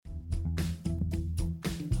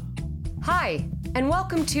Hi, and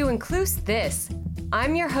welcome to Incluse This.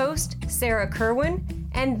 I'm your host, Sarah Kerwin,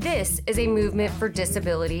 and this is a movement for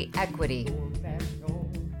disability equity.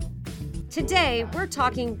 Today, we're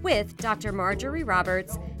talking with Dr. Marjorie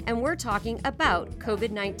Roberts, and we're talking about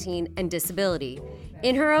COVID-19 and disability.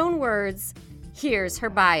 In her own words, here's her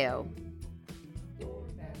bio.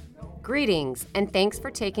 Greetings, and thanks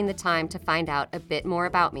for taking the time to find out a bit more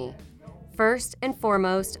about me. First and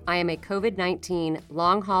foremost, I am a COVID-19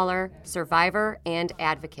 long hauler, survivor, and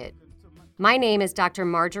advocate. My name is Dr.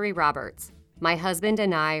 Marjorie Roberts. My husband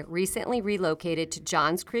and I recently relocated to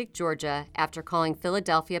Johns Creek, Georgia, after calling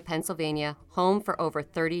Philadelphia, Pennsylvania, home for over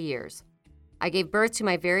 30 years. I gave birth to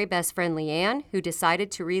my very best friend, Leanne, who decided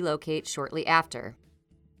to relocate shortly after.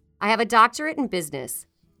 I have a doctorate in business,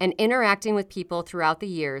 and interacting with people throughout the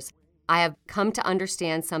years, I have come to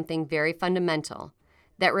understand something very fundamental,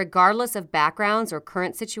 that regardless of backgrounds or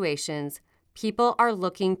current situations, people are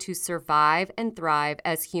looking to survive and thrive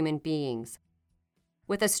as human beings.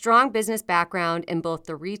 With a strong business background in both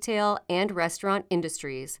the retail and restaurant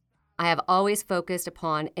industries, I have always focused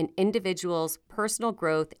upon an individual's personal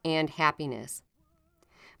growth and happiness.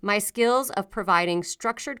 My skills of providing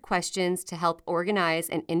structured questions to help organize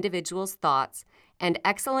an individual's thoughts and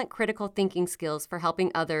excellent critical thinking skills for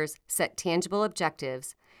helping others set tangible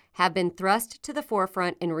objectives have been thrust to the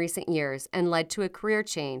forefront in recent years and led to a career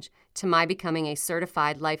change to my becoming a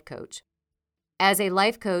certified life coach. As a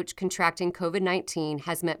life coach, contracting COVID-19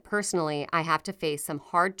 has meant personally I have to face some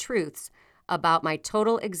hard truths about my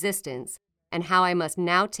total existence and how I must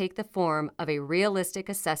now take the form of a realistic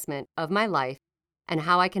assessment of my life and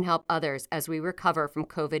how I can help others as we recover from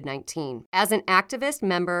COVID-19. As an activist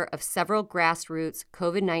member of several grassroots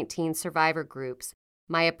COVID-19 survivor groups,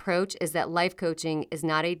 my approach is that life coaching is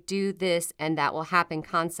not a do this and that will happen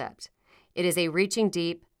concept. It is a reaching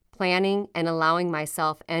deep, planning, and allowing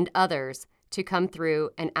myself and others to come through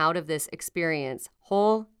and out of this experience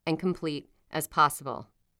whole and complete as possible.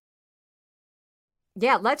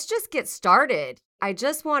 Yeah, let's just get started. I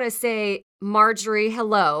just want to say, Marjorie,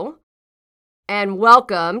 hello. And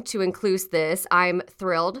welcome to Incluse This. I'm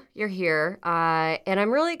thrilled you're here, and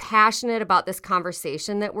I'm really passionate about this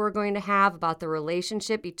conversation that we're going to have about the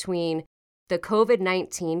relationship between the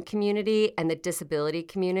COVID-19 community and the disability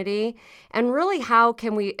community, and really how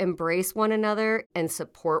can we embrace one another and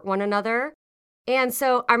support one another. And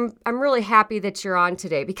so I'm really happy that you're on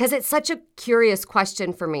today because it's such a curious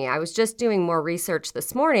question for me. I was just doing more research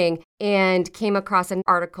this morning and came across an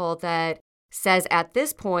article that says at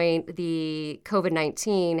this point, the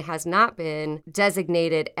COVID-19 has not been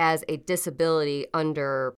designated as a disability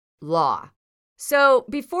under law. So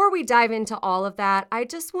before we dive into all of that, I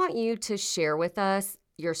just want you to share with us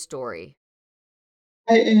your story.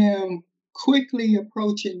 I am quickly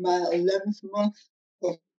approaching my 11th month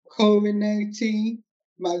of COVID-19.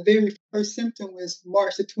 My very first symptom was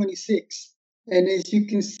March the 26th. And as you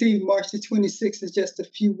can see, March the 26th is just a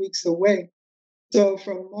few weeks away. So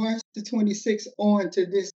from March the 26th on to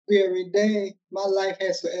this very day, my life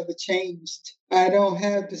has forever changed. I don't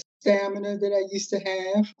have the stamina that I used to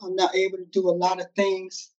have. I'm not able to do a lot of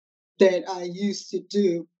things that I used to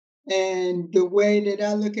do. And the way that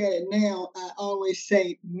I look at it now, I always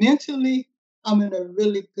say mentally, I'm in a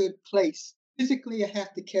really good place. Physically, I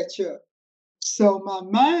have to catch up. So my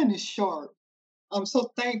mind is sharp. I'm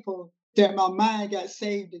so thankful that my mind got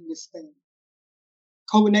saved in this thing.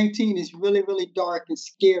 COVID-19 is really, really dark and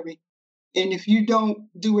scary. And if you don't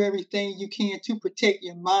do everything you can to protect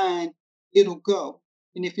your mind, it'll go.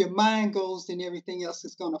 And if your mind goes, then everything else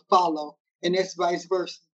is going to follow. And that's vice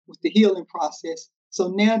versa with the healing process. So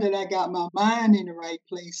now that I got my mind in the right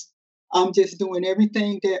place, I'm just doing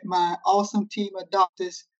everything that my awesome team of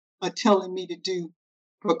doctors are telling me to do.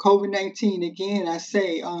 For COVID-19, again, I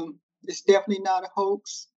say it's definitely not a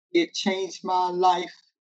hoax. It changed my life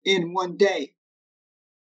in one day.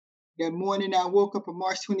 That morning I woke up on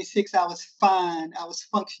March 26th, I was fine. I was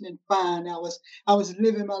functioning fine. I was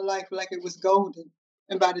living my life like it was golden.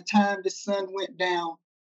 And by the time the sun went down,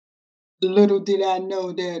 little did I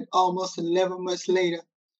know that almost 11 months later,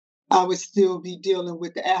 I would still be dealing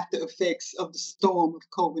with the after effects of the storm of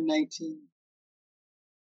COVID-19.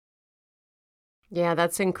 Yeah,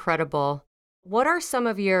 that's incredible. What are some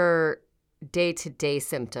of your day-to-day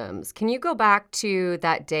symptoms? Can you go back to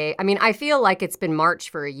that day? I mean, I feel like it's been March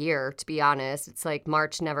for a year, to be honest. It's like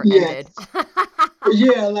March never ended. Yes.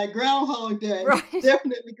 Yeah, like Groundhog Day. Right.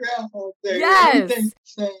 Definitely Groundhog Day. Yes. Everything's the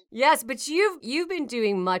same. Yes, but you've been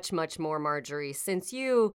doing much, much more, Marjorie, since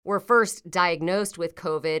you were first diagnosed with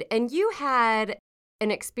COVID, and you had an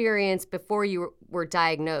experience before you were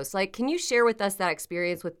diagnosed. Like, can you share with us that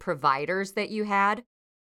experience with providers that you had?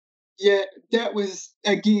 Yeah, that was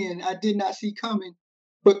again, I did not see coming.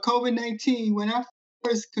 But COVID-19, when I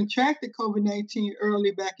first contracted COVID-19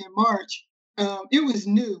 early back in March, it was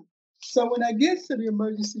new. So when I get to the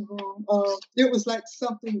emergency room, it was like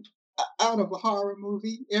something out of a horror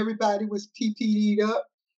movie. Everybody was PPE'd up,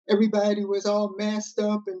 everybody was all masked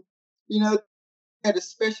up, and you know, had a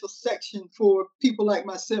special section for people like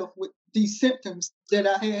myself with these symptoms that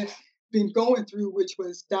I had been going through, which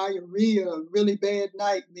was diarrhea, really bad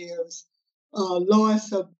nightmares,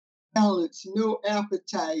 loss of balance, no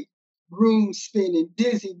appetite, room spinning,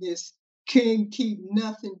 dizziness, couldn't keep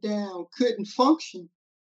nothing down, couldn't function.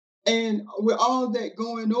 And with all that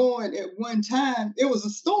going on at one time, it was a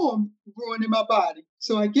storm brewing in my body.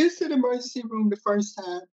 So I get to the emergency room the first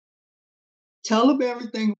time, tell them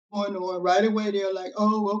everything going on right away. They're like,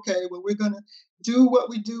 "Oh, okay. Well, we're gonna do what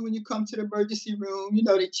we do when you come to the emergency room. You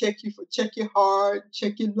know, they check your heart,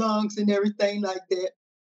 check your lungs, and everything like that."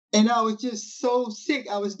 And I was just so sick.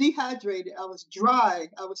 I was dehydrated. I was dry.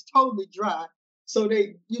 I was totally dry. So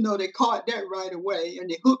they caught that right away, and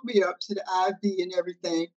they hooked me up to the IV and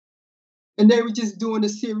everything. And they were just doing a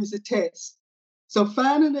series of tests. So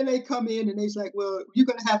finally they come in and they's like, "Well, you're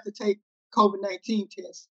gonna have to take COVID-19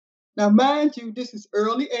 test." Now, mind you, this is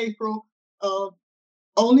early April. Uh,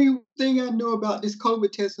 Only thing I know about this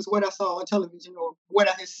COVID test is what I saw on television or what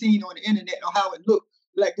I had seen on the internet or how it looked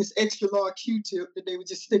like this extra large Q-tip that they were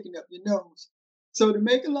just sticking up your nose. So to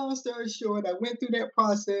make a long story short, I went through that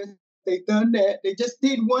process. They done that. They just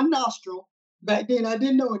did one nostril. Back then, I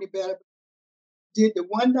didn't know any better. Did the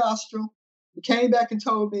one nostril, he came back and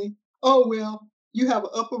told me, "Oh, well, you have an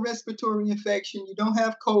upper respiratory infection. You don't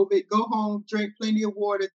have COVID. Go home, drink plenty of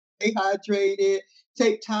water, stay hydrated,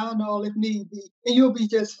 take Tylenol if need be, and you'll be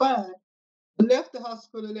just fine." I left the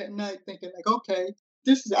hospital that night thinking, like, okay,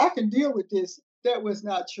 I can deal with this. That was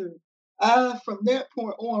not true. From that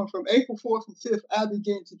point on, from April 4th and 5th, I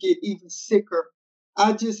began to get even sicker.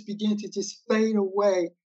 I just began to just fade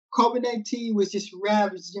away. COVID-19 was just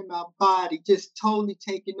ravaging my body, just totally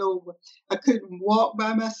taking over. I couldn't walk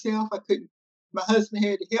by myself. My husband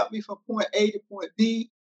had to help me from point A to point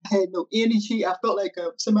B. I had no energy. I felt like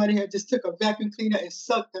somebody had just took a vacuum cleaner and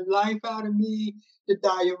sucked the life out of me. The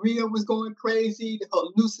diarrhea was going crazy, the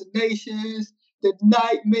hallucinations, the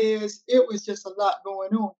nightmares. It was just a lot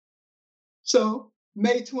going on. So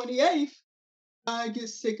May 28th, I get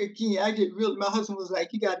sick again. I get real. My husband was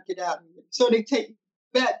like, "You got to get out of here." So they take me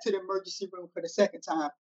back to the emergency room for the second time.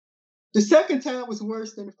 The second time was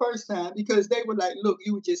worse than the first time because they were like, "Look,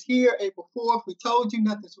 you were just here April 4th. We told you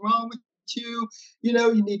nothing's wrong with you. You know,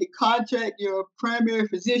 you need to contact your primary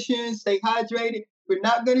physician, stay hydrated. We're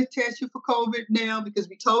not going to test you for COVID now because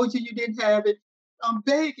we told you you didn't have it." I'm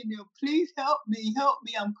begging them, "Please help me, help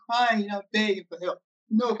me." I'm crying, I'm begging for help.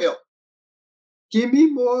 No help. Give me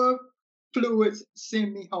more fluids,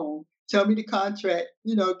 send me home. Tell me to contract,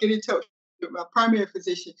 get in touch with my primary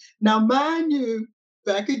physician. Now, mind you,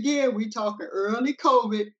 back again, we talking early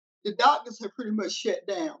COVID, the doctors had pretty much shut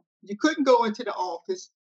down. You couldn't go into the office.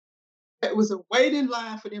 It was a waiting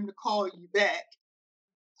line for them to call you back.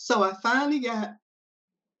 So I finally got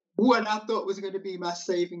what I thought was going to be my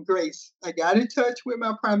saving grace. I got in touch with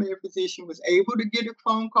my primary physician, was able to get a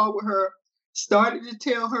phone call with her, started to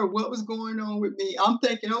tell her what was going on with me. I'm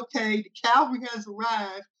thinking, okay, the cavalry has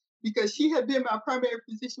arrived because she had been my primary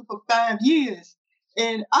physician for 5 years.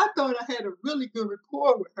 And I thought I had a really good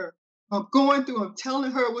rapport with her. I'm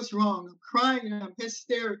telling her what's wrong. I'm crying, I'm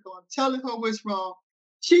hysterical. I'm telling her what's wrong.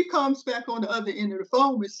 She comes back on the other end of the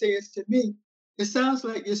phone and says to me, "It sounds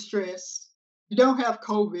like you're stressed. You don't have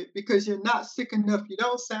COVID because you're not sick enough. You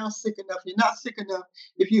don't sound sick enough. You're not sick enough.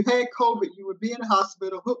 If you had COVID, you would be in a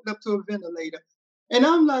hospital hooked up to a ventilator." And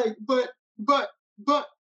I'm like, but, but,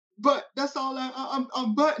 that's all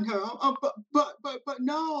I'm butting her. But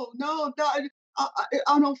no, no,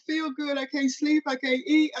 I don't feel good. I can't sleep. I can't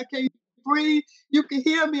eat. I can't breathe. You can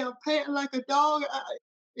hear me. I'm panting like a dog.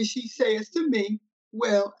 And she says to me,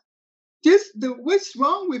 "Well, what's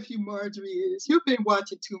wrong with you, Marjorie, is you've been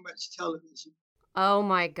watching too much television." Oh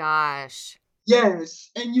my gosh.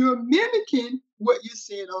 Yes, and you're mimicking what you're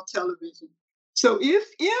seeing on television. So if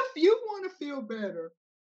you want to feel better,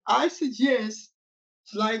 I suggest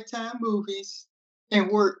Lifetime movies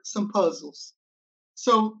and work some puzzles.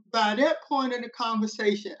 So by that point in the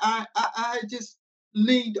conversation, I just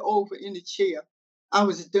leaned over in the chair. I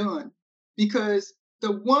was done because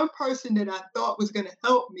the one person that I thought was going to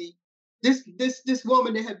help me, this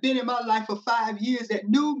woman that had been in my life for 5 years that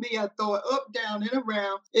knew me, I thought up, down, and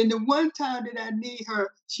around. And the one time that I need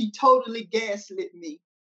her, she totally gaslit me.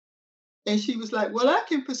 And she was like, "Well, I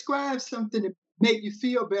can prescribe something to make you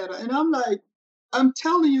feel better." And I'm like, I'm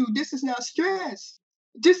telling you, this is not stress.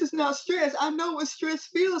 This is not stress. I know what stress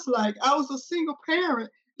feels like. I was a single parent.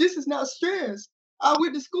 This is not stress. I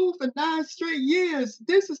went to school for 9 straight years.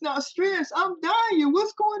 This is not stress. I'm dying.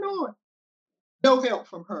 What's going on? No help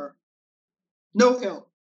from her. No help.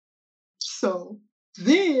 So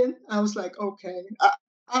then I was like, okay,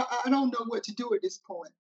 I don't know what to do at this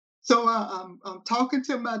point. So I'm talking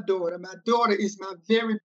to my daughter. My daughter is my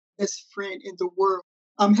very best friend in the world.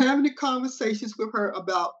 I'm having the conversations with her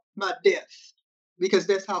about my death because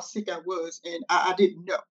that's how sick I was, and I didn't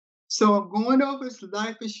know. So I'm going over his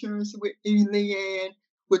life insurance with Leanne.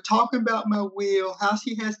 We're talking about my will, how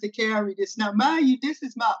she has to carry this. Now, mind you, this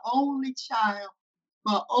is my only child,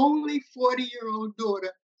 my only 40-year-old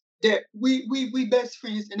daughter that we best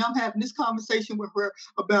friends, and I'm having this conversation with her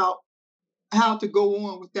about how to go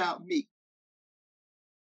on without me.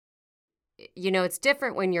 It's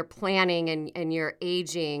different when you're planning and you're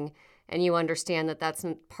aging and you understand that that's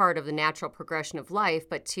part of the natural progression of life,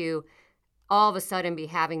 but to all of a sudden be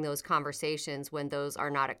having those conversations when those are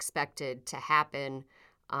not expected to happen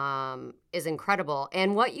is incredible.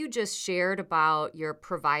 And what you just shared about your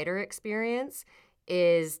provider experience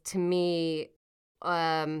is, to me,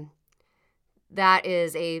 that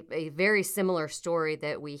is a very similar story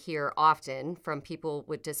that we hear often from people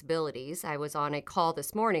with disabilities. I was on a call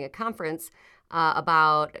this morning, a conference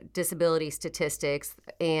about disability statistics,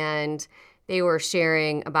 and they were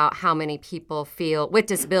sharing about how many people with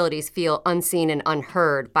disabilities feel unseen and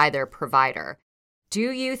unheard by their provider.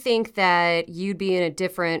 Do you think that you'd be in a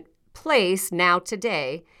different place now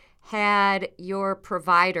today had your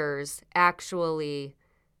providers actually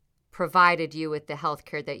provided you with the health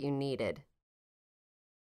care that you needed?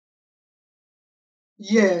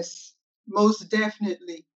 Yes, most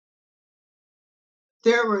definitely.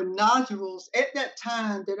 There were nodules at that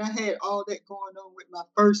time that I had all that going on with my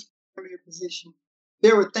first primary position.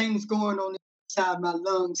 There were things going on inside my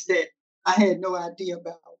lungs that I had no idea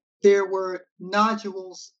about. There were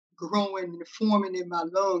nodules growing and forming in my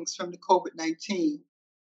lungs from the COVID 19.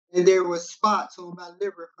 And there were spots on my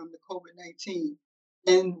liver from the COVID 19.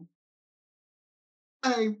 And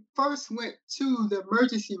I first went to the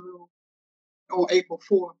emergency room on April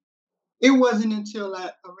 4th. It wasn't until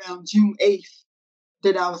around June 8th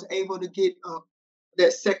that I was able to get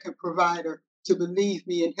that second provider to believe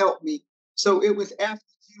me and help me. So it was after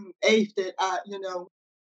June 8th that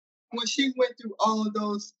when she went through all of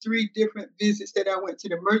those 3 different visits that I went to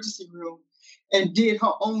the emergency room and did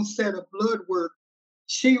her own set of blood work,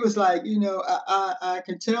 she was like, I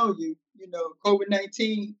can tell you, COVID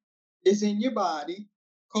 19 is in your body.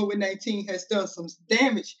 COVID 19 has done some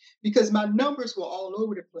damage because my numbers were all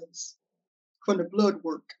over the place from the blood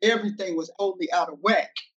work. Everything was totally out of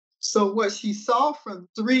whack. So what she saw from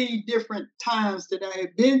 3 different times that I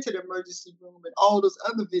had been to the emergency room and all those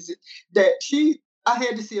other visits, I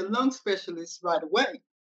had to see a lung specialist right away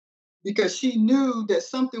because she knew that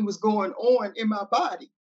something was going on in my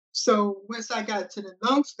body. So once I got to the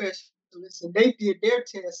lung specialist and they did their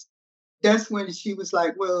test, that's when she was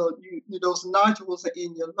like, "Well, those nodules are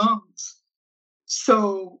in your lungs."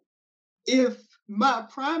 So if my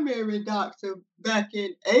primary doctor back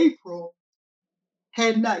in April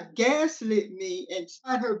had not gaslit me and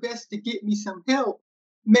tried her best to get me some help,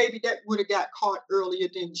 maybe that would have got caught earlier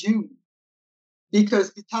than June.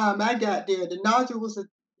 Because the time I got there, the nodules are,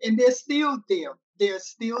 and they're still there. They're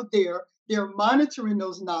still there. They're monitoring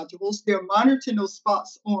those nodules. They're monitoring those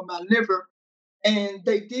spots on my liver. And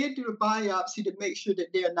they did do a biopsy to make sure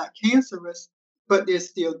that they're not cancerous, but they're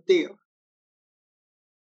still there.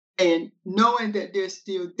 And knowing that they're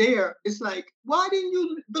still there, it's like, why didn't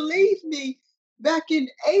you believe me back in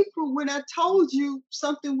April when I told you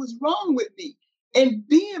something was wrong with me? And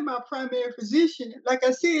being my primary physician, like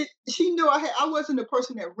I said, she knew I wasn't the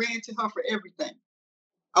person that ran to her for everything.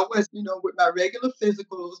 I was, with my regular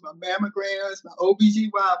physicals, my mammograms, my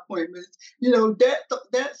OBGY appointments,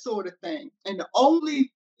 that sort of thing. And the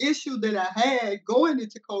only issue that I had going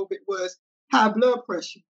into COVID was high blood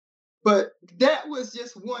pressure. But that was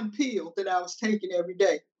just one pill that I was taking every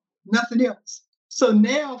day, nothing else. So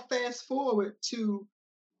now, fast forward to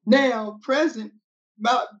now, present,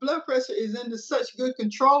 my blood pressure is under such good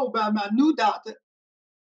control by my new doctor.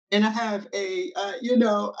 And I have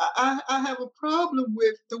I have a problem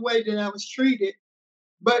with the way that I was treated,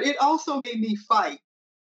 but it also made me fight.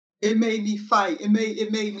 It made me fight. It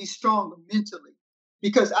made me stronger mentally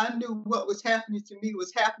because I knew what was happening to me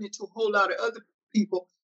was happening to a whole lot of other people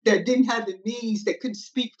that didn't have the means, that couldn't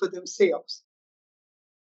speak for themselves.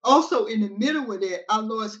 Also, in the middle of that, I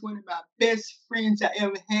lost one of my best friends I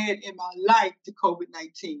ever had in my life to COVID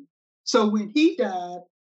 19. So when he died,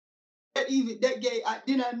 that gave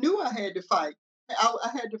then I knew I had to fight. I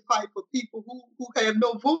had to fight for people who have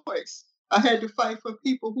no voice. I had to fight for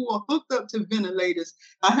people who are hooked up to ventilators.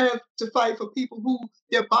 I have to fight for people who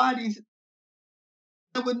their bodies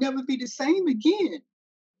would never be the same again.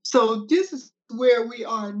 So this is where we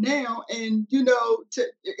are now, and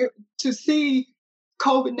to see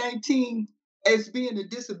COVID-19 as being a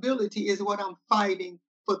disability is what I'm fighting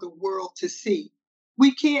for the world to see.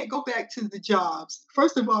 We can't go back to the jobs.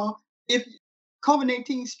 First of all, if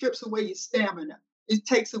COVID-19 strips away your stamina, it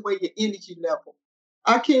takes away your energy level.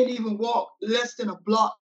 I can't even walk less than a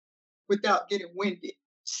block without getting winded.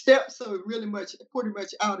 Steps are pretty much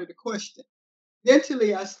out of the question.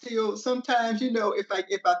 Mentally, I still sometimes,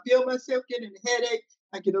 if I feel myself getting a headache,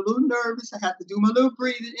 I get a little nervous. I have to do my little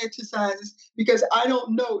breathing exercises because I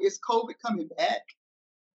don't know, is COVID coming back?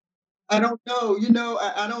 I don't know.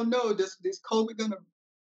 I don't know. This COVID gonna,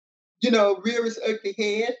 rear its ugly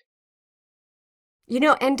head?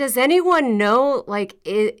 And does anyone know, like,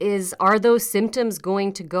 are those symptoms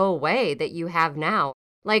going to go away that you have now?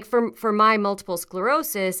 Like for my multiple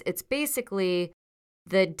sclerosis, it's basically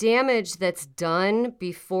the damage that's done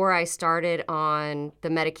before I started on the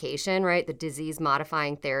medication, right? The disease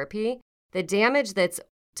modifying therapy. The damage that's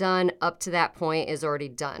done up to that point is already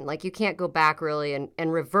done. Like you can't go back really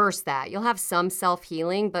and reverse that. You'll have some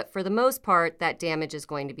self-healing, but for the most part, that damage is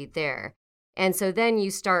going to be there. And so then you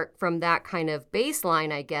start from that kind of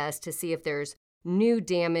baseline, I guess, to see if there's new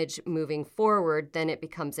damage moving forward, then it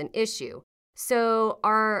becomes an issue. So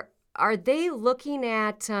are they looking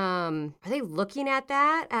at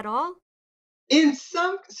that at all? In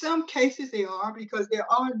some cases, they are because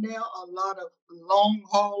there are now a lot of long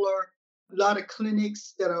hauler, a lot of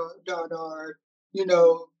clinics that are you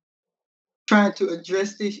know trying to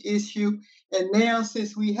address this issue. And now,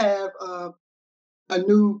 since we have a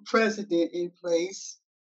new president in place,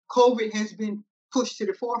 COVID has been pushed to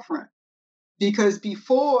the forefront because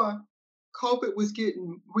before COVID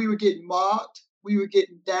we were getting mocked, we were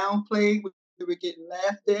getting downplayed, we were getting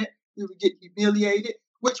laughed at, we were getting humiliated,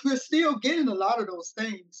 which we're still getting a lot of those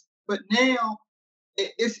things. But now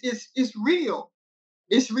it's real.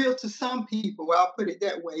 It's real to some people. I'll put it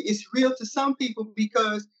that way. It's real to some people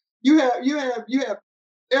because you have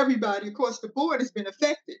everybody across the board has been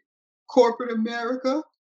affected. Corporate America,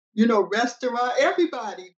 restaurant,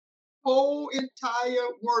 everybody, whole entire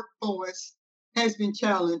workforce has been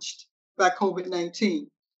challenged by COVID-19.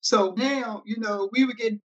 So now, we were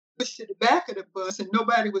getting pushed to the back of the bus and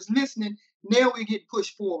nobody was listening. Now we're getting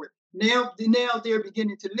pushed forward. Now they're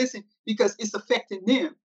beginning to listen because it's affecting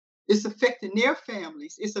them. It's affecting their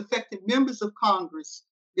families. It's affecting members of Congress.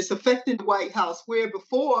 It's affecting the White House, where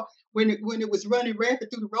before, when it was running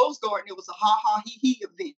rampant through the Rose Garden, it was a ha ha he he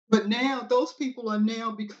event. But now those people are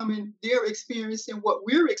now they're experiencing what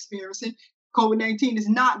we're experiencing. COVID-19 is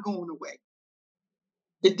not going away.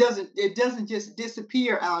 It doesn't just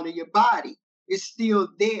disappear out of your body. It's still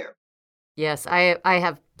there. Yes, I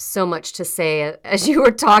have so much to say. As you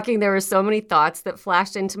were talking, there were so many thoughts that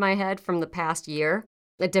flashed into my head from the past year.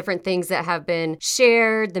 The different things that have been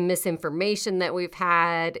shared, the misinformation that we've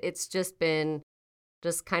had. It's just been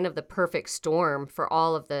kind of the perfect storm for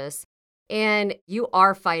all of this. And you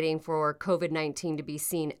are fighting for COVID-19 to be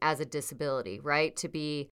seen as a disability, right? To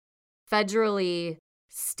be federally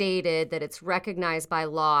stated that it's recognized by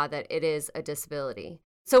law that it is a disability.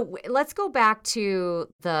 So let's go back to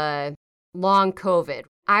the long COVID.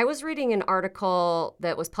 I was reading an article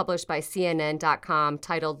that was published by CNN.com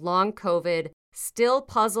titled Long COVID Still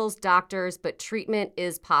Puzzles Doctors, but Treatment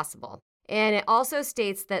is Possible. And it also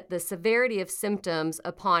states that the severity of symptoms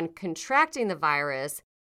upon contracting the virus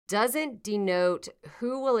doesn't denote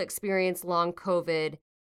who will experience long COVID.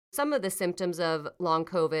 Some of the symptoms of long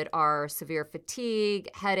COVID are severe fatigue,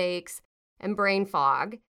 headaches, and brain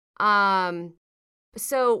fog.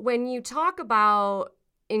 So when you talk about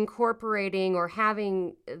incorporating or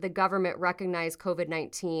having the government recognize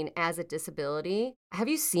COVID-19 as a disability, have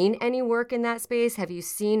you seen any work in that space? Have you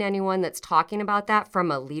seen anyone that's talking about that from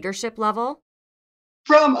a leadership level?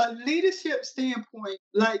 From a leadership standpoint,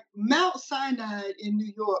 like Mount Sinai in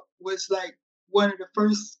New York was like one of the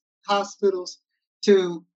first hospitals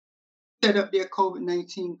to set up their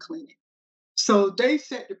COVID-19 clinic. So they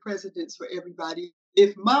set the precedence for everybody.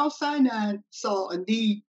 If Mount Sinai saw a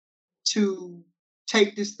need to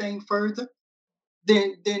take this thing further,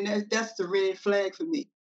 then that's the red flag for me.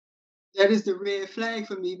 That is the red flag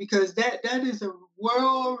for me because that is a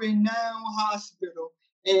world-renowned hospital.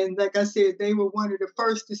 And like I said, they were one of the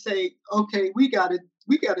first to say, okay, we gotta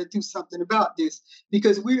do something about this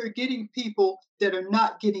because we are getting people that are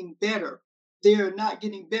not getting better. They're not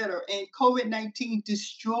getting better. And COVID-19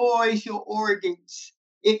 destroys your organs.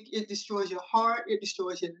 It destroys your heart, it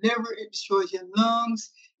destroys your liver, it destroys your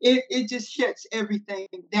lungs. It just shuts everything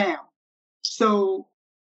down. So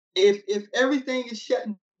if everything is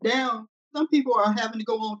shutting down, some people are having to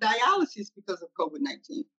go on dialysis because of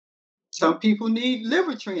COVID-19. Some people need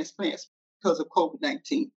liver transplants because of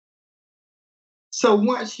COVID-19. So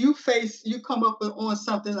once you come up on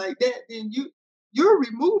something like that, then you're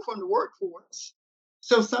removed from the workforce.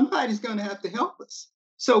 So somebody's going to have to help us.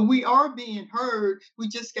 So we are being heard. We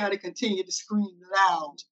just got to continue to scream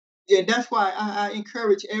loud. And that's why I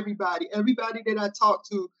encourage everybody that I talk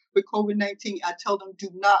to with COVID-19, I tell them do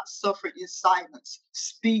not suffer in silence.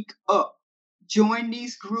 Speak up. Join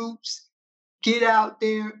these groups. Get out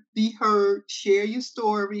there, be heard, share your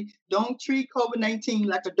story. Don't treat COVID-19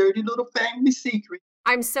 like a dirty little family secret.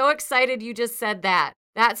 I'm so excited you just said that.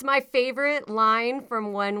 That's my favorite line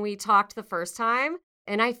from when we talked the first time.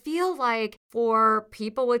 And I feel like for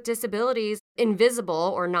people with disabilities,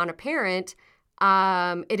 invisible or non-apparent,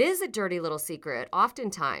 it is a dirty little secret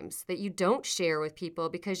oftentimes that you don't share with people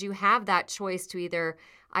because you have that choice to either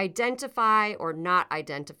identify or not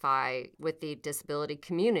identify with the disability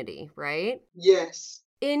community, right? Yes.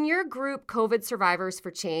 In your group, COVID Survivors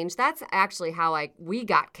for Change, that's actually how we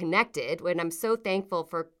got connected. And I'm so thankful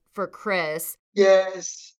for Chris.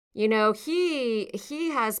 Yes. You know, he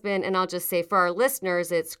has been, and I'll just say for our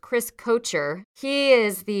listeners, it's Chris Kocher. He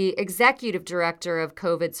is the executive director of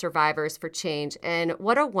COVID Survivors for Change. And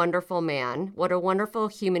what a wonderful man. What a wonderful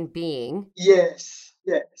human being. Yes.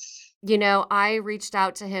 Yes. You know, I reached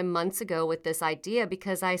out to him months ago with this idea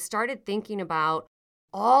because I started thinking about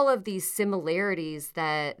all of these similarities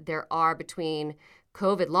that there are between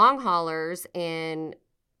COVID long haulers and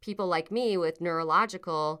people like me with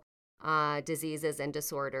neurological diseases and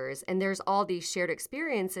disorders. And there's all these shared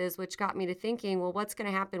experiences, which got me to thinking, well, what's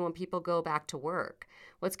going to happen when people go back to work?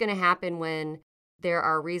 What's going to happen when there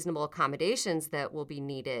are reasonable accommodations that will be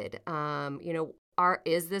needed?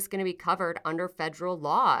 Is this going to be covered under federal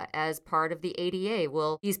law as part of the ADA?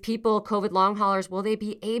 Will these people, COVID long haulers, will they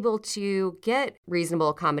be able to get reasonable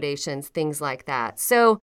accommodations, things like that?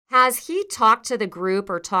 So has he talked to the group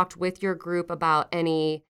or talked with your group about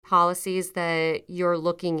any policies that you're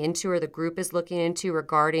looking into or the group is looking into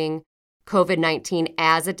regarding COVID-19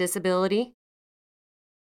 as a disability?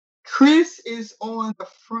 Chris is on the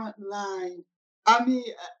front line. I mean,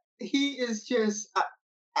 he is just,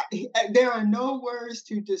 there are no words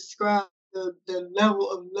to describe the level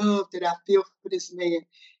of love that I feel for this man.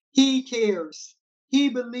 He cares. He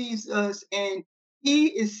believes us, and he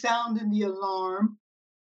is sounding the alarm.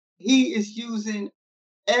 He is using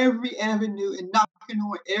every avenue and knocking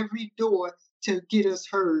on every door to get us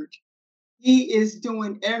heard. He is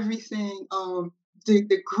doing everything,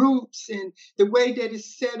 the groups and the way that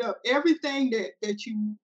it's set up, everything that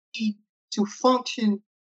you need to function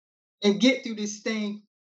and get through this thing.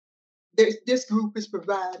 This group is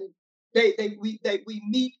providing. We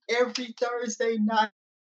meet every Thursday night.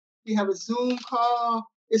 We have a Zoom call.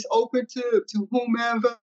 It's open to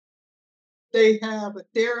whomever. They have a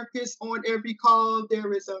therapist on every call.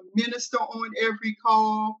 There is a minister on every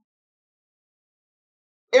call.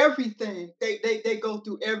 Everything. They go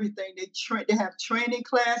through everything. They have training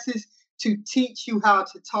classes to teach you how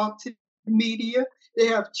to talk to media. They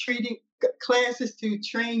have treating classes to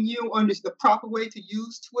train you on the proper way to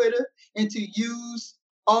use Twitter and to use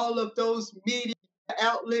all of those media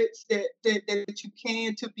outlets that you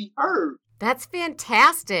can to be heard. That's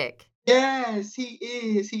fantastic. Yes, he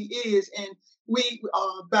is. He is. And we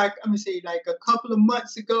back, let me say, like a couple of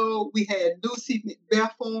months ago, we had Lucy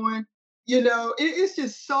Macbeth on. You know, it's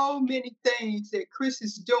just so many things that Chris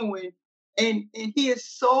is doing, and he is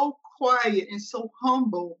so quiet and so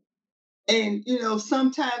humble. And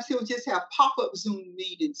sometimes he'll just have pop-up Zoom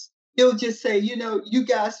meetings. He'll just say, you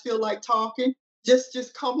guys feel like talking?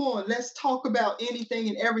 Just come on, let's talk about anything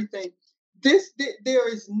and everything.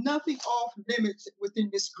 There is nothing off limits within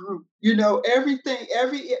this group. Everything,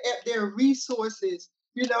 there are resources.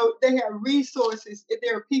 They have resources.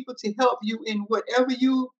 There are people to help you in whatever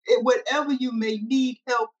you may need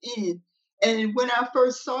help in. And when I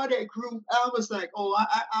first saw that group, I was like, oh,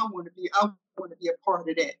 I want to be a part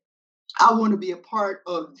of that. I want to be a part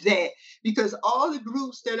of that, because all the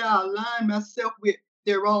groups that I align myself with,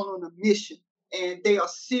 they're all on a mission, and they are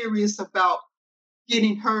serious about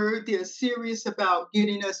getting heard. They're serious about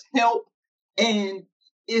getting us help, and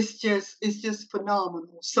it's just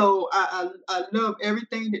phenomenal. So I love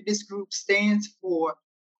everything that this group stands for,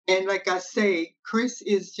 and like I say, Chris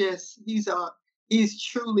is he's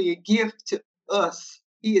truly a gift to us.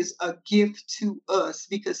 He is a gift to us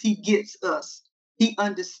because he gets us. He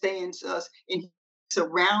understands us and he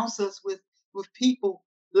surrounds us with people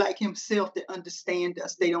like himself that understand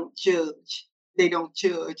us. They don't judge. They don't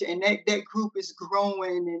judge. And that group is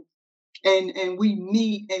growing and we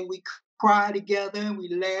meet and we cry together and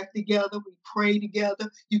we laugh together, we pray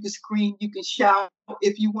together. You can scream, you can shout.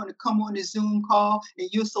 If you want to come on a Zoom call and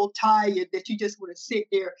you're so tired that you just want to sit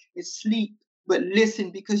there and sleep, but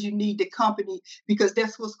listen because you need the company, because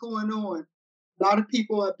that's what's going on. A lot of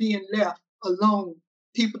people are being left alone.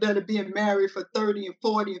 People that are being married for 30 and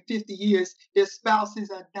 40 and 50 years, their spouses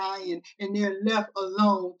are dying and they're left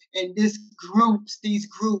alone. And these groups,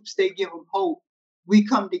 they give them hope. We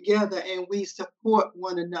come together and we support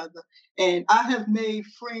one another. And I have made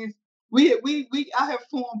friends. I have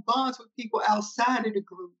formed bonds with people outside of the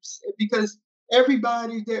groups because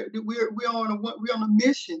everybody that we're on a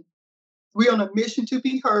mission. We're on a mission to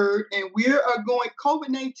be heard, and we are going.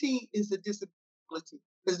 COVID-19 is a disability.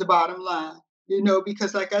 Is the bottom line,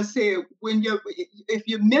 because like I said, if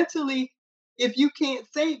you're mentally, if you can't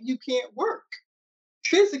think, you can't work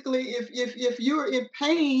physically. If you're in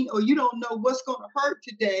pain or you don't know what's going to hurt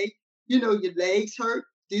today, your legs hurt,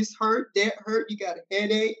 this hurt, that hurt, you got a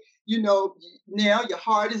headache, now your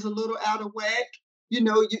heart is a little out of whack,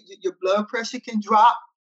 your blood pressure can drop.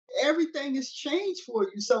 Everything has changed for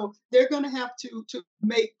you, so they're going to have to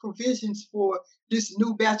make provisions for this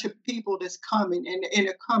new batch of people that's coming, and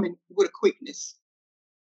they're coming with a quickness.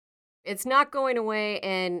 It's not going away,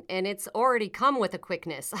 and it's already come with a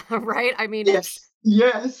quickness, right? I mean,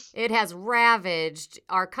 Yes. it has ravaged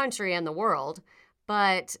our country and the world,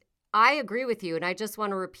 but I agree with you, and I just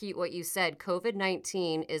want to repeat what you said.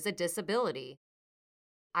 COVID-19 is a disability.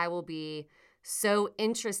 I will be so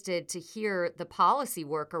interested to hear the policy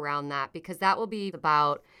work around that, because that will be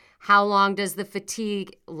about how long does the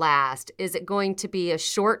fatigue last? Is it going to be a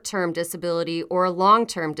short-term disability or a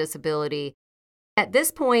long-term disability? At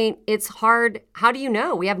this point, it's hard. How do you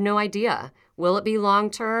know? We have no idea. Will it be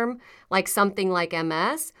long-term, like something like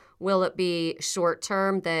MS? Will it be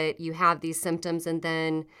short-term that you have these symptoms and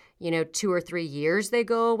then, 2 or 3 years they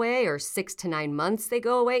go away, or 6 to 9 months they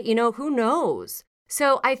go away? Who knows?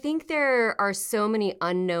 So I think there are so many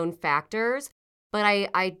unknown factors, but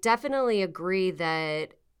I definitely agree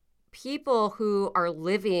that people who are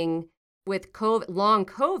living with long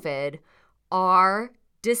COVID are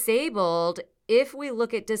disabled if we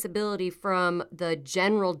look at disability from the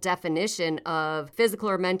general definition of physical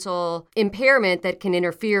or mental impairment that can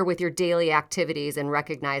interfere with your daily activities and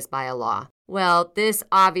recognized by a law. Well, this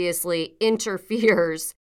obviously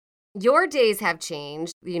interferes. Your days have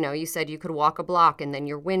changed. You said you could walk a block and then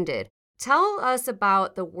you're winded. Tell us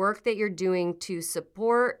about the work that you're doing to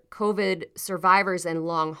support COVID survivors and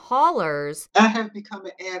long haulers. I have become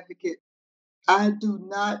an advocate. I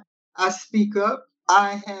speak up.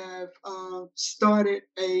 I have started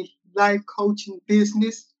a life coaching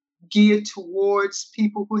business geared towards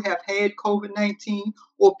people who have had COVID-19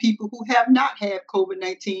 or people who have not had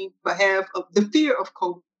COVID-19 but have the fear of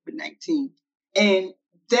COVID-19. And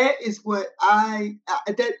that is what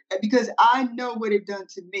because I know what it done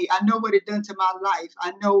to me. I know what it done to my life.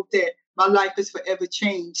 I know that my life is forever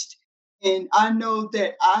changed. And I know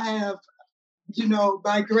that I have,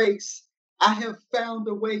 by grace, I have found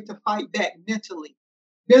a way to fight back mentally.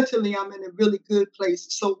 Mentally, I'm in a really good place.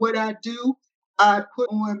 So what I do, I put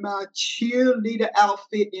on my cheerleader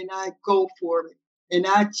outfit and I go for it. And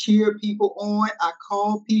I cheer people on. I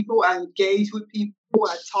call people. I engage with people.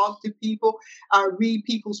 I talk to people. I read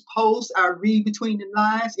people's posts. I read between the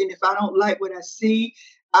lines. And if I don't like what I see,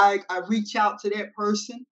 I reach out to that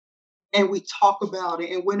person and we talk about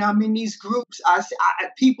it. And when I'm in these groups,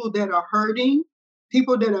 people that are hurting,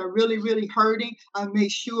 people that are really, really hurting, I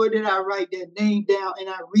make sure that I write their name down and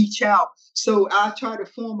I reach out. So I try to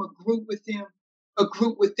form a group with them, a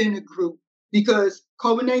group within a group, because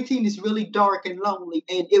COVID-19 is really dark and lonely,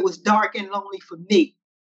 and it was dark and lonely for me.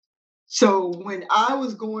 So when I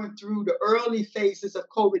was going through the early phases of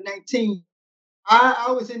COVID-19,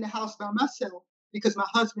 I was in the house by myself because my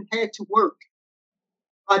husband had to work.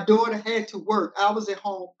 My daughter had to work. I was at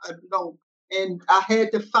home alone, and I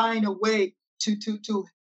had to find a way to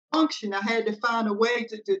function. I had to find a way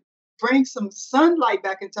to bring some sunlight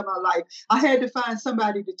back into my life. I had to find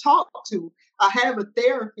somebody to talk to. I have a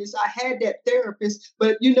therapist. I had that therapist,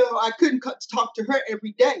 but I couldn't talk to her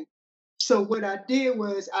every day. So what I did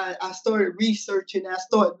was I started researching. I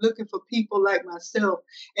started looking for people like myself,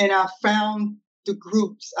 and I found the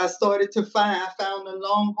groups. I found the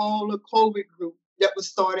long haul of COVID group that was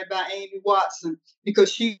started by Amy Watson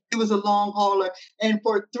because she was a long hauler. And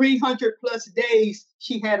for 300 plus days,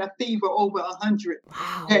 she had a fever over 100.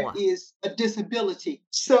 That Wow. is a disability.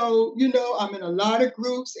 So, I'm in a lot of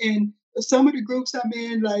groups, and some of the groups I'm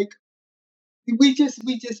in, like, we just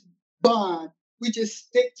bond. We just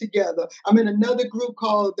stick together. I'm in another group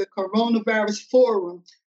called the Coronavirus Forum.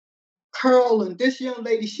 Carolyn, this young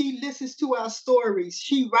lady, she listens to our stories.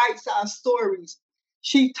 She writes our stories.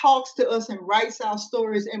 She talks to us and writes our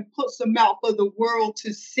stories and puts them out for the world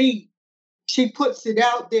to see. She puts it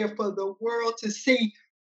out there for the world to see.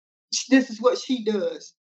 This is what she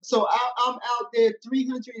does. So I'm out there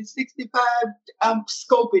 365. I'm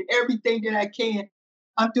scoping everything that I can.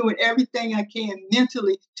 I'm doing everything I can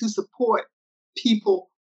mentally to support people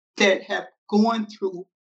that have gone through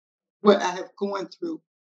what I have gone through.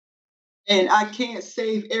 And I can't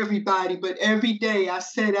save everybody, but every day I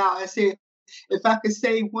set out, I said, if I could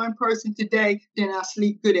save one person today, then I'll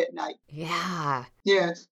sleep good at night. Yeah.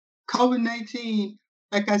 Yes. COVID-19,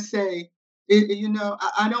 like I say,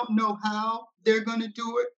 I don't know how they're going to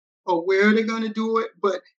do it or where they're going to do it,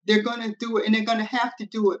 but they're going to do it and they're going to have to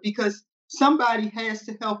do it because somebody has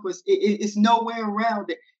to help us. It's nowhere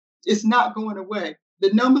around it. It's not going away.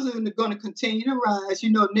 The numbers are going to continue to rise.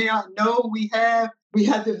 Now I know we have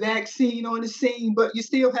the vaccine on the scene, but you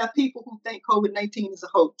still have people who think COVID-19 is a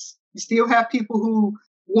hoax. You still have people who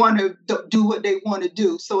want to do what they want to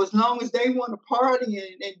do. So as long as they want to party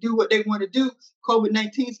and do what they want to do,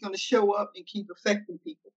 COVID-19 is going to show up and keep affecting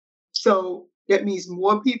people. So that means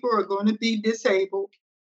more people are going to be disabled.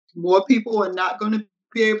 More people are not going to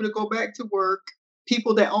be able to go back to work.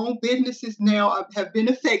 People that own businesses now have been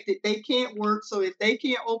affected. They can't work. So if they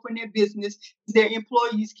can't open their business, their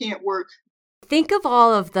employees can't work. Think of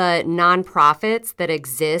all of the nonprofits that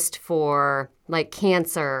exist for like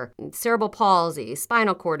cancer, cerebral palsy,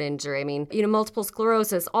 spinal cord injury. I mean, multiple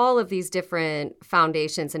sclerosis, all of these different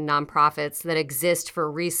foundations and nonprofits that exist for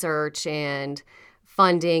research and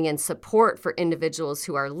funding and support for individuals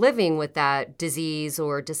who are living with that disease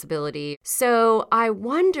or disability. So I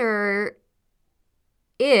wonder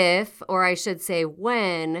if, or I should say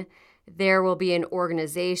when, there will be an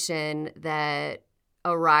organization that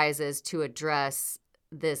arises to address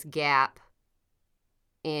this gap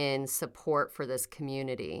in support for this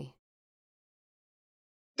community.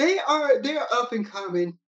 They're up and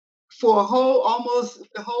coming for almost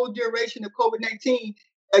the whole duration of COVID-19.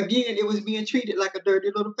 Again, it was being treated like a dirty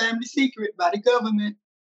little family secret by the government.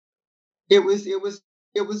 It was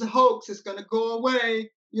a hoax. It's gonna go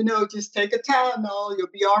away. Just take a Tylenol, you'll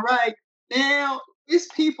be all right. Now it's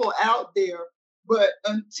people out there, but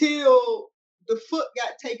until the foot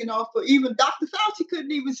got taken off, for even Dr. Fauci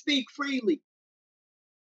couldn't even speak freely.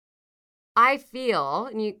 I feel,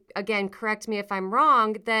 and you again correct me if I'm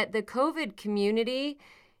wrong, that the COVID community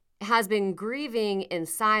has been grieving in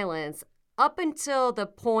silence up until the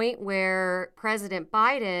point where President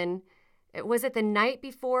Biden, was it the night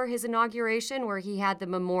before his inauguration where he had the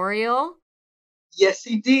memorial? Yes,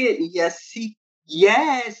 he did.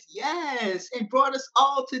 Yes, and brought us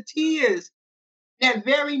all to tears. That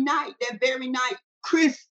very night,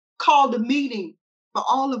 Chris called a meeting for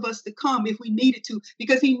all of us to come if we needed to,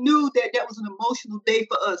 because he knew that that was an emotional day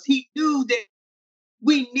for us. He knew that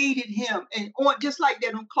we needed him. And just like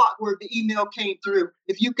that, on clockwork, the email came through.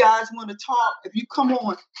 If you guys want to talk, if you come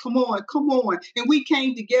on. And we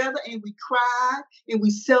came together and we cried and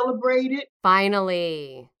we celebrated.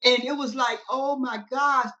 Finally. And it was like, oh my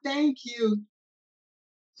gosh, thank you.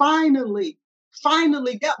 Finally,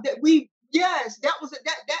 that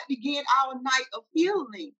began our night of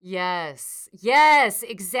healing. Yes,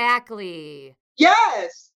 exactly.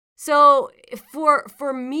 Yes. So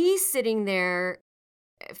for me sitting there,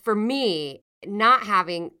 for me not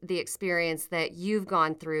having the experience that you've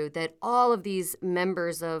gone through, that all of these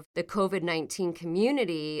members of the COVID-19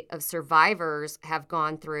 community of survivors have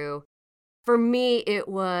gone through, for me, it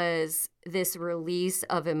was this release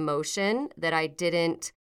of emotion that I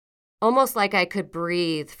didn't, almost like I could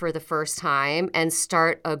breathe for the first time and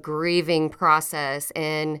start a grieving process.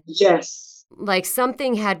 And yes, like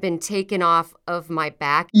something had been taken off of my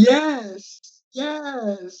back. Yes.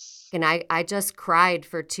 And I just cried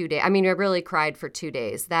for 2 days. I mean, I really cried for 2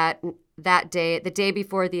 days. That day, the day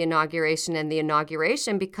before the inauguration and the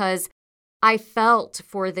inauguration, because I felt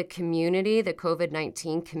for the community, the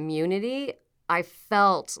COVID-19 community, I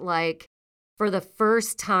felt like for the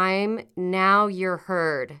first time, now you're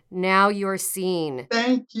heard. Now you're seen.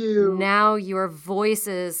 Thank you. Now your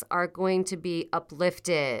voices are going to be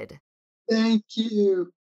uplifted. Thank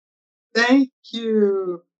you.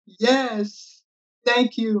 Yes.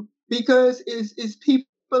 Thank you. Because it's people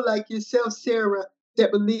people like yourself, Sarah,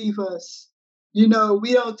 that believe us. You know,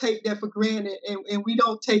 we don't take that for granted, and we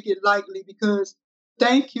don't take it lightly, because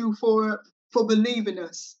thank you for believing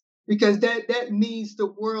us, because that means the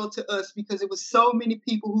world to us, because it was so many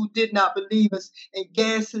people who did not believe us and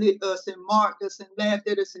gaslit us and marked us and laughed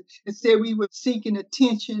at us and said we were seeking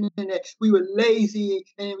attention and that we were lazy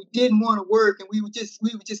and we didn't want to work and we would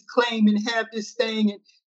just claim and have this thing.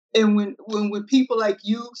 And when people like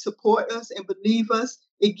you support us and believe us,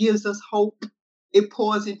 it gives us hope. It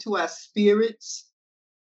pours into our spirits,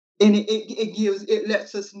 and it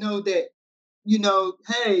lets us know that,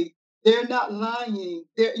 hey, they're not lying.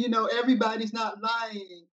 Everybody's not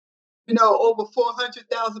lying. Over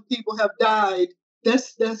 400,000 people have died.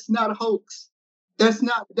 That's not a hoax. That's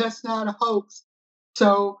not a hoax.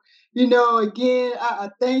 So, again, I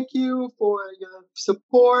thank you for your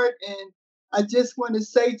support. And I just want to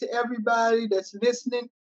say to everybody that's listening,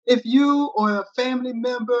 if you or a family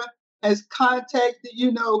member has contacted,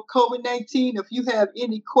 COVID-19, if you have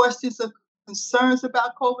any questions or concerns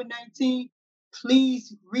about COVID-19,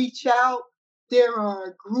 please reach out. There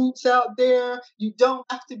are groups out there. You don't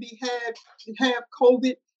have to have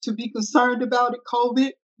COVID to be concerned about it.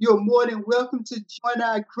 COVID. You're more than welcome to join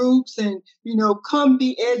our groups and, come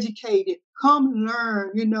be educated. Come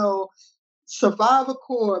learn, Survivor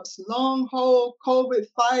Corps, Long Haul COVID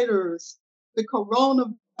Fighters, the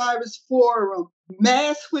Coronavirus Forum,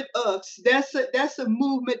 Mask with Us. That's a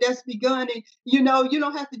movement that's begun. And, you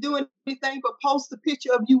don't have to do anything but post a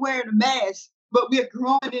picture of you wearing a mask. But we are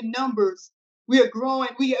growing in numbers. We are growing.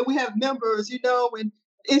 We have members, and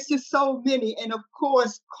it's just so many. And of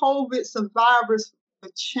course, COVID survivors for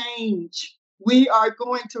change. We are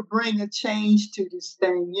going to bring a change to this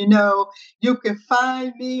thing. You can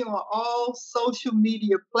find me on all social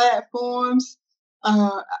media platforms.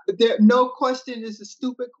 No question is a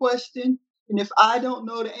stupid question. And if I don't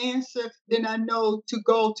know the answer, then I know to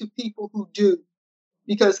go to people who do.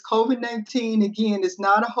 Because COVID-19, again, is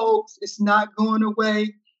not a hoax. It's not going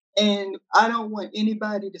away. And I don't want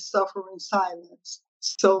anybody to suffer in silence.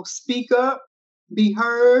 So speak up, be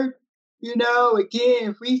heard.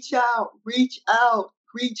 Again, reach out.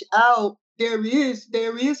 There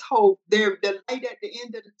is hope. The light at the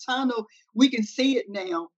end of the tunnel, we can see it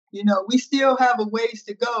now. We still have a ways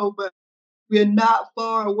to go, but we're not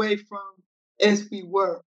far away from as we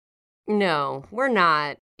were. No, we're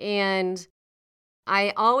not. And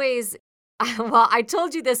I always, well, I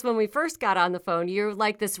told you this when we first got on the phone. You're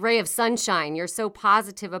like this ray of sunshine. You're so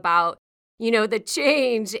positive about, the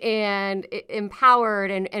change and empowered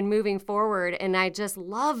and moving forward. And I just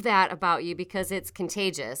love that about you because it's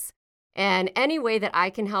contagious. And any way that I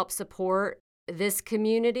can help support this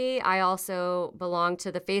community, I also belong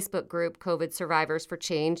to the Facebook group COVID Survivors for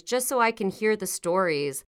Change, just so I can hear the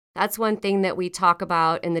stories. That's one thing that we talk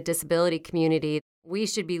about in the disability community. We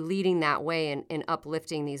should be leading that way and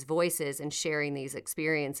uplifting these voices and sharing these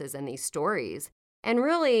experiences and these stories. And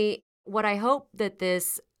really, what I hope that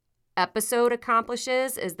this episode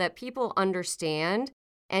accomplishes is that people understand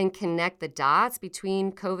and connect the dots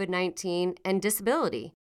between COVID-19 and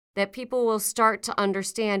disability, that people will start to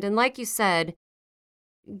understand. And like you said,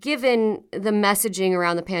 given the messaging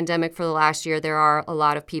around the pandemic for the last year, there are a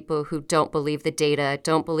lot of people who don't believe the data,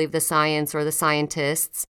 don't believe the science or the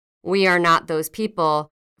scientists. We are not those people.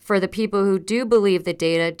 For the people who do believe the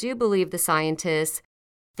data, do believe the scientists,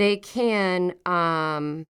 they can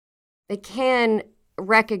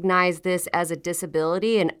recognize this as a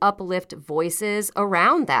disability and uplift voices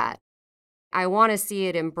around that. I want to see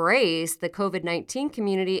it embraced, the COVID-19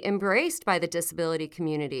 community embraced by the disability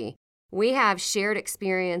community. We have shared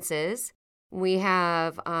experiences. We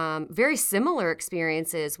have very similar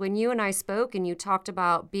experiences. When you and I spoke and you talked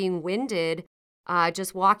about being winded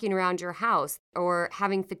just walking around your house, or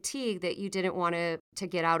having fatigue that you didn't want to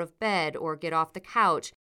get out of bed or get off the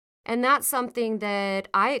couch. And that's something that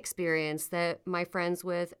I experience, that my friends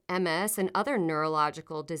with MS and other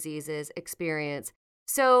neurological diseases experience.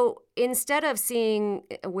 So instead of seeing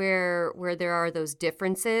where there are those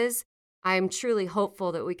differences, I'm truly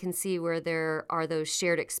hopeful that we can see where there are those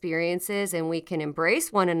shared experiences and we can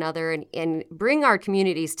embrace one another and bring our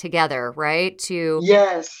communities together, right? To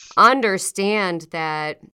understand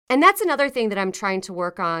that. And that's another thing that I'm trying to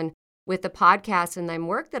work on with the podcast and the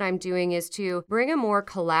work that I'm doing, is to bring a more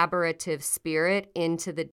collaborative spirit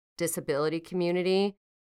into the disability community,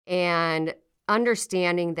 and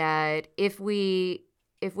understanding that if we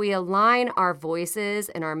align our voices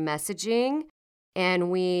and our messaging and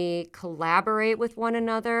we collaborate with one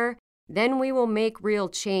another, then we will make real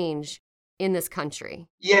change in this country.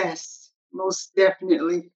 Yes, most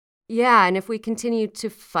definitely. Yeah, and if we continue to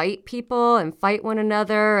fight people and fight one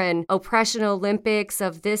another and oppression Olympics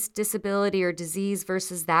of this disability or disease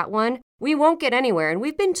versus that one, we won't get anywhere. And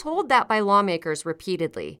we've been told that by lawmakers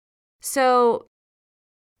repeatedly. So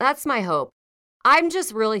that's my hope. I'm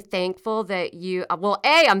just really thankful that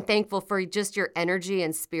I'm thankful for just your energy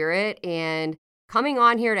and spirit and coming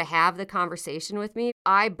on here to have the conversation with me.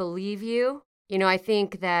 I believe you. I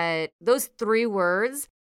think that those 3 words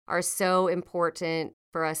are so important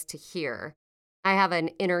for us to hear. I have an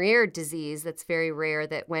inner ear disease that's very rare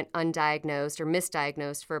that went undiagnosed or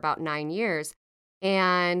misdiagnosed for about 9 years.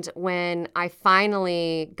 And when I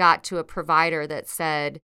finally got to a provider that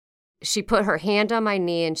said, she put her hand on my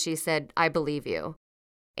knee and she said, "I believe you."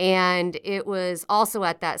 And it was also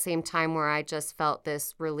at that same time where I just felt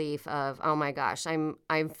this relief of, oh my gosh,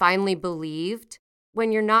 I'm finally believed.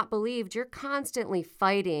 When you're not believed, you're constantly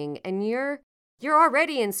fighting and you're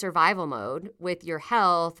already in survival mode with your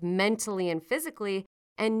health, mentally and physically,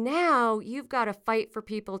 and now you've got to fight for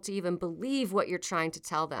people to even believe what you're trying to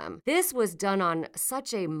tell them. This was done on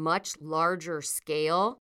such a much larger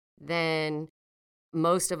scale than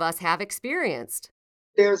most of us have experienced.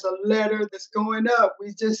 There's a letter that's going up.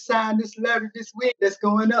 We just signed this letter this week that's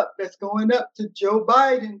going up to Joe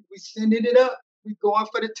Biden. We sending it up. We going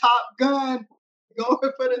for the Top Gun.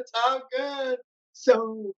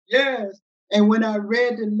 So, yes. And when I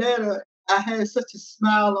read the letter, I had such a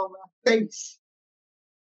smile on my face.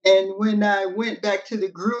 And when I went back to the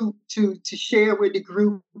group to share with the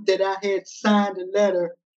group that I had signed the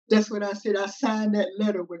letter, that's when I said I signed that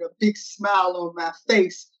letter with a big smile on my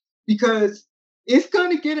face, because it's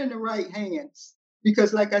going to get in the right hands.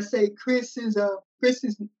 Because like I say, Chris is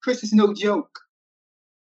no joke.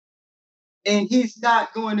 And he's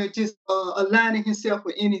not going to just align himself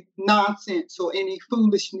with any nonsense or any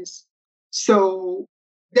foolishness. So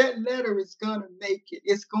that letter is going to make it.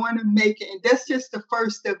 It's going to make it. And that's just the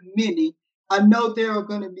first of many. I know there are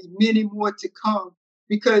going to be many more to come,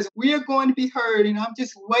 because we are going to be heard. And I'm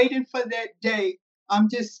just waiting for that day. I'm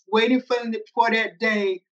just waiting for that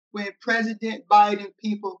day when President Biden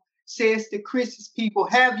people says to Chris's people,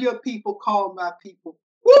 "Have your people call my people."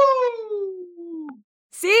 Woo!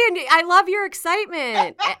 See, and I love your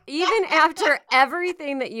excitement. Even after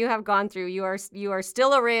everything that you have gone through, you are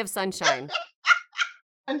still a ray of sunshine.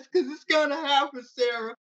 It's because it's going to happen,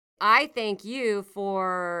 Sarah. I thank you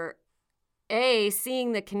for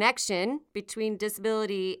seeing the connection between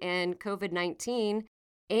disability and COVID-19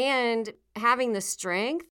 and having the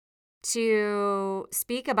strength to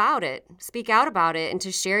speak out about it, and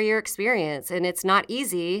to share your experience. And it's not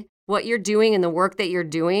easy. What you're doing and the work that you're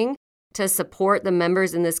doing to support the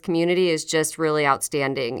members in this community is just really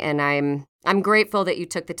outstanding. And I'm grateful that you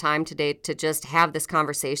took the time today to just have this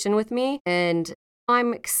conversation with me. And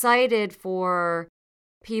I'm excited for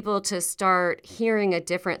people to start hearing a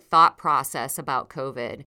different thought process about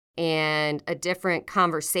COVID and a different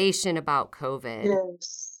conversation about COVID.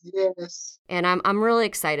 Yes. And I'm really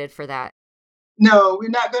excited for that. No, we're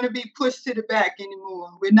not going to be pushed to the back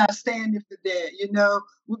anymore. We're not standing for that.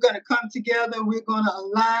 We're going to come together and we're going to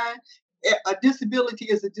align. A disability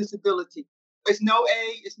is a disability. It's no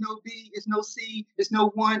A, it's no B, it's no C, it's no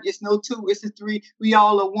 1, it's no 2, it's a 3. We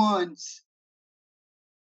all are ones.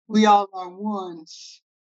 We all are ones.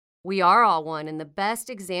 We are all one. And the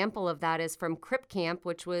best example of that is from Crip Camp,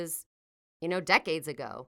 which was, decades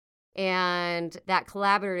ago. And that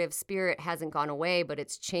collaborative spirit hasn't gone away, but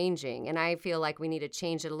it's changing. And I feel like we need to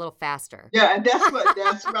change it a little faster. Yeah, and that's right.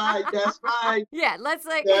 Yeah,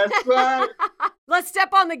 that's right. Let's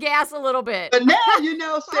step on the gas a little bit. But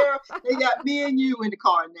now, Sarah, they got me and you in the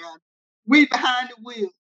car now. We behind the wheel.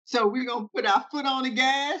 So we're going to put our foot on the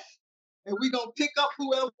gas, and we're going to pick up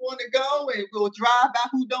whoever want to go, and we'll drive by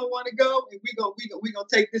who don't want to go, and we're going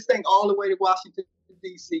to take this thing all the way to Washington,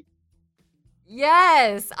 D.C.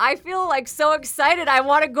 Yes, I feel like so excited. I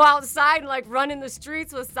want to go outside and run in the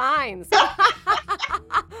streets with signs.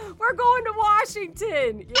 We're going to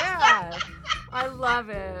Washington. Yeah, I love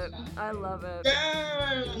it.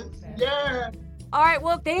 Yes. All right,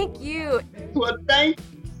 well, thank you. Well, thank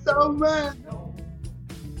you so much.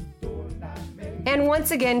 And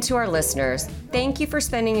once again, to our listeners, thank you for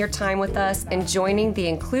spending your time with us and joining the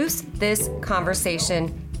Incluse This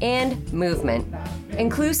conversation and movement.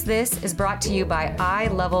 Incluse This is brought to you by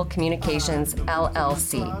iLevel Communications,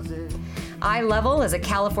 LLC. iLevel is a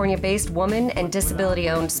California-based woman and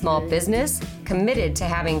disability-owned small business committed to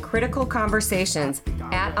having critical conversations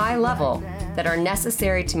at eye level that are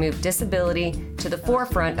necessary to move disability to the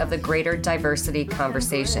forefront of the greater diversity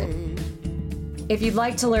conversation. If you'd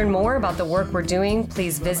like to learn more about the work we're doing,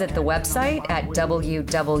 please visit the website at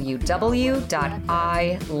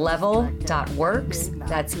www.ilevel.works.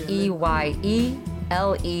 That's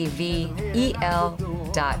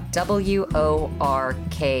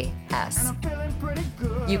EYELEVEL.WORKS.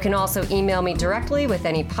 You can also email me directly with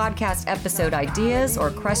any podcast episode ideas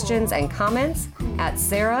or questions and comments at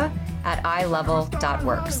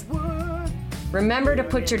sarah@ilevel.works. Remember to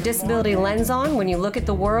put your disability lens on when you look at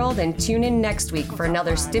the world, and tune in next week for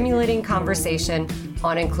another stimulating conversation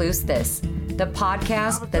on Include This, the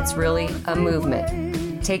podcast that's really a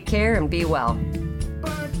movement. Take care and be well.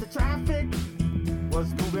 But the traffic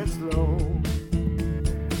was moving slow.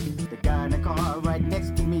 The guy in the car right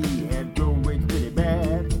next to me had road rage pretty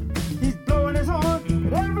bad. He's blowing his horn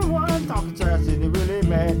at everyone, talking trash and he's really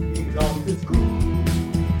mad. He's off his cool.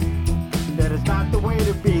 That is not the way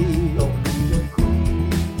to be. Don't lose your cool.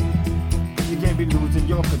 You can't be losing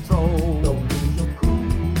your control. Don't lose your cool.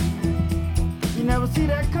 You never see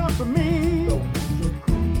that come from me. Don't